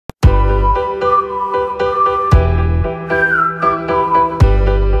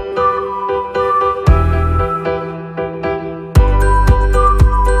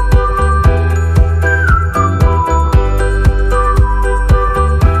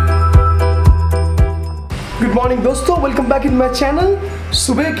Morning दोस्तों, welcome back in my channel.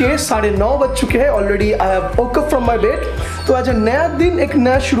 सुबह के 9:30 बज चुके हैं already. I have woke up from my bed. तो आज नया दिन, एक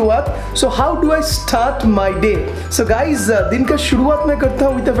नया शुरुआत। So how do I start my day? So guys, दिन का शुरुआत मैं करता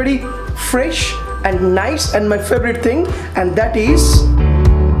हूँ with a very fresh and nice and my favourite thing, and that is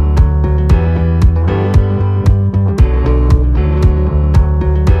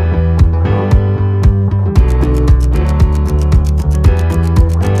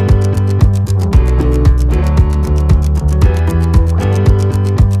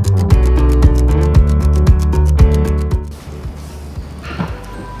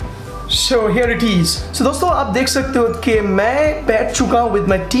So here it is. So दोस्तों, आप देख सकते हो कि मैं बैठ चुका हूँ with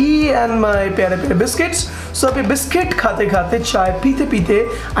my tea and my प्यारे प्यारे biscuits. So अभी बिस्किट खाते खाते, चाय पीते पीते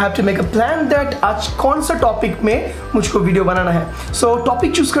I have to make a plan that आज कौन सा टॉपिक में मुझको वीडियो बनाना है. So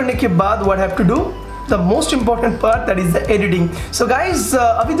टॉपिक चूज करने के बाद what I have to do? The most important part, that is the editing. So guys,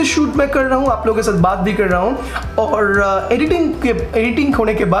 अभी तो शूट मैं कर रहा हूँ, आप लोगों के साथ बात भी कर रहा हूँ, और एडिटिंग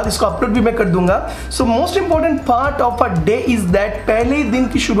होने के बाद इसको अपलोड भी मैं कर दूंगा. So most important part of a day is that पहले ही दिन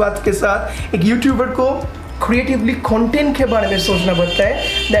की शुरुआत के साथ एक यूट्यूबर को क्रिएटिवली कंटेंट के बारे में सोचना पड़ता है.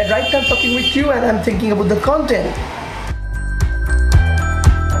 That right now I'm talking with you and I'm thinking about the content.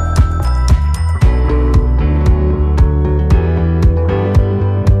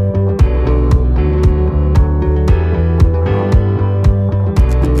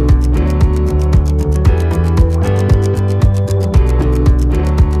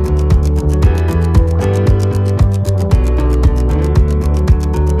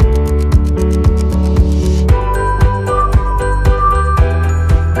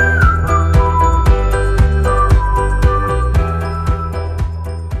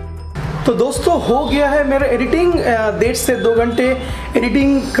 तो दोस्तों, हो गया है मेरा एडिटिंग. 1.5 से 2 घंटे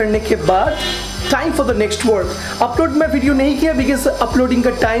एडिटिंग करने के बाद time for the next work. Upload मैं वीडियो नहीं किया बिकॉज अपलोडिंग का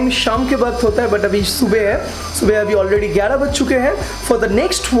टाइम शाम के वक्त होता है, बट अभी सुबह है. सुबह अभी ऑलरेडी 11 बज चुके हैं. For the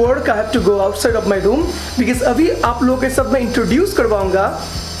next work I have to go outside of my room because अभी आप लोगों के साथ मैं इंट्रोड्यूस करवाऊंगा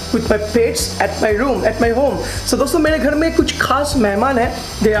with my pets at my room, at my home. So दोस्तों, मेरे घर में कुछ खास मेहमान हैं.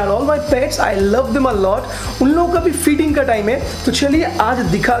 They are all my pets. I love them a lot. उन लोगों का भी फीडिंग का टाइम है, तो चलिए आज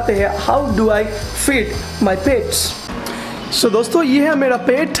दिखाते हैं how do I feed my pets. So दोस्तों, ये है मेरा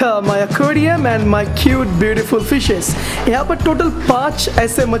पेट, my aquarium and my cute beautiful fishes. यहाँ पर टोटल 5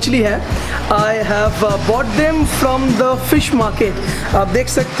 ऐसे मछली है. I have bought them from the fish market. आप देख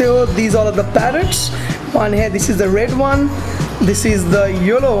सकते हो, these all are the parrots. One है, this is the red one. This is the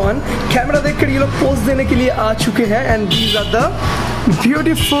yellow one. Camera देखकर ये लोग पोज देने के लिए आ चुके हैं. And these are the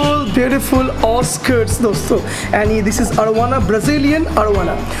beautiful Oscars दोस्तों. And ये this is arowana, Brazilian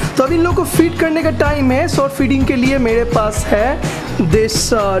arowana. तो अभी इन लोगों को फीड करने का टाइम है. सो फीडिंग के लिए मेरे पास है this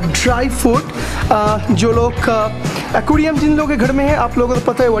dry food. जो लोग एक्वेरियम जिन लोगों के घर में है, आप लोगों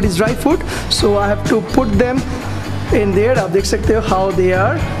को पता है what is dry food. So I have to put them in there. आप देख सकते हो how they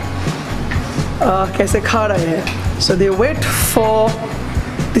are कैसे खा रहे हैं. So they wait for,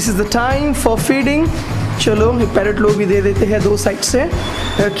 this is the time for feeding. चलो ये पैरट लोग भी दे देते हैं 2 साइड से.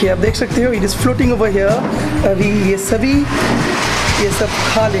 ओके, आप देख सकते हो, it is floating over here. अभी ये सब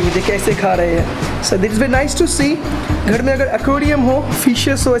खा लेंगे, कैसे खा रहे हैं. So this is very nice to see. घर में अगर एक्वेरियम हो,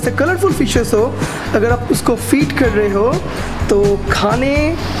 फिशेस हो, ऐसे कलरफुल फिशेस हो, अगर आप उसको फीड कर रहे हो तो खाने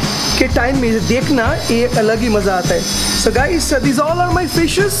के टाइम में देखना एक अलग ही मज़ा आता है. So guys, these all are my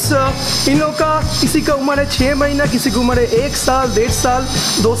fishes. इन लोगों का किसी का उम्र है 6 महीना, किसी की उम्र है 1 साल, 1.5 साल,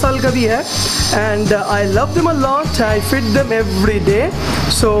 2 साल का भी है. And I love them a lot. I feed them every day.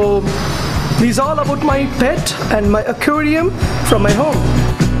 So these all about my pet and my aquarium from my home.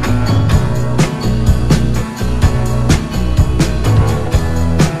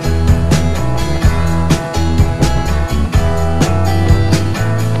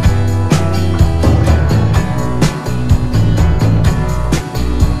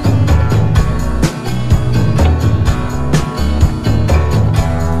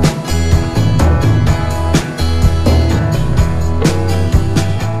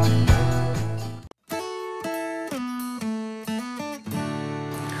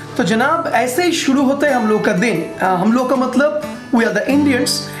 तो जनाब, ऐसे ही शुरू होता है हम लोग का दिन. हम लोग का मतलब we are the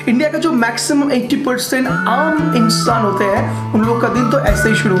Indians. India का जो मैक्सिमम 80% आम इंसान होते हैं, उन लोग का दिन तो ऐसे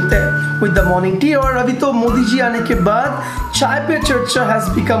ही शुरू होता है विद द मॉर्निंग टी. और अभी तो मोदी जी आने के बाद चाय पे चर्चा has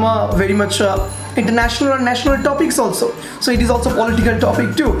become a very much international and national topics also. So it is also political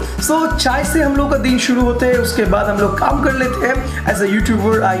topic too. So चाय से हम लोग का दिन शुरू होते हैं. उसके बाद हम लोग काम कर लेते हैं. As a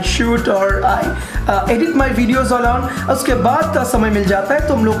YouTuber, I shoot or I edit my videos alone. उसके बाद समय मिल जाता है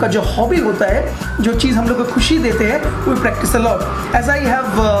तो हम लोग का जो हॉबी होता है, जो चीज़ हम लोग को खुशी देते हैं, we practice a lot. As I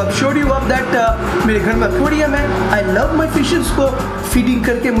have showed you up that मेरे घर में aquarium है. I love my fishes को फीडिंग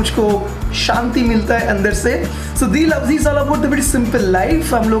करके मुझको शांति मिलता है अंदर से। So this all about the very simple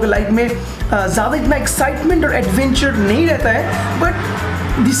life. हम लोग लाइफ में ज़्यादा इतना एक्साइटमेंट और एडवेंचर नहीं रहता है,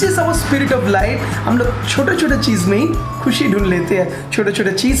 but this is our spirit of life. हम लोग छोटे छोटे चीज़ में ही खुशी ढूंढ लेते हैं, छोटे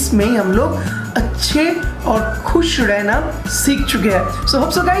छोटे चीज़ में ही हम लोग अच्छे और खुश रहना सीख चुके हैं। So hope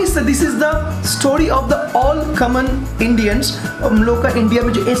so guys this is the story of the all common Indians. हम लोग का इंडिया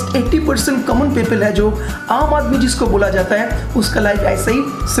में जो 80% कॉमन पीपल है, जो आम आदमी जिसको बोला जाता है, उसका लाइफ ऐसे ही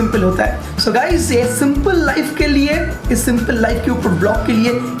सिंपल होता है। सो गाइस ये सिंपल लाइफ के लिए, इस सिंपल लाइफ के ऊपर ब्लॉग के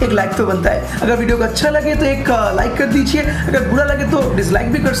लिए एक लाइक तो बनता है। अगर वीडियो को अच्छा लगे तो एक लाइक कर दीजिए, अगर बुरा लगे तो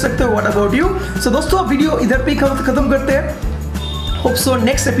डिसलाइक भी कर सकते हो। What about you? सो दोस्तों वीडियो इधर पे खत्म करते हैं। Hope so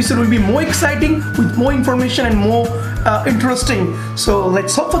next episode will be more exciting with more information and more interesting. So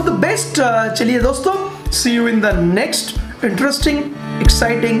let's hope for the best. चलिए दोस्तों, see you in the next interesting,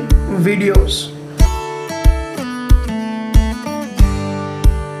 exciting videos.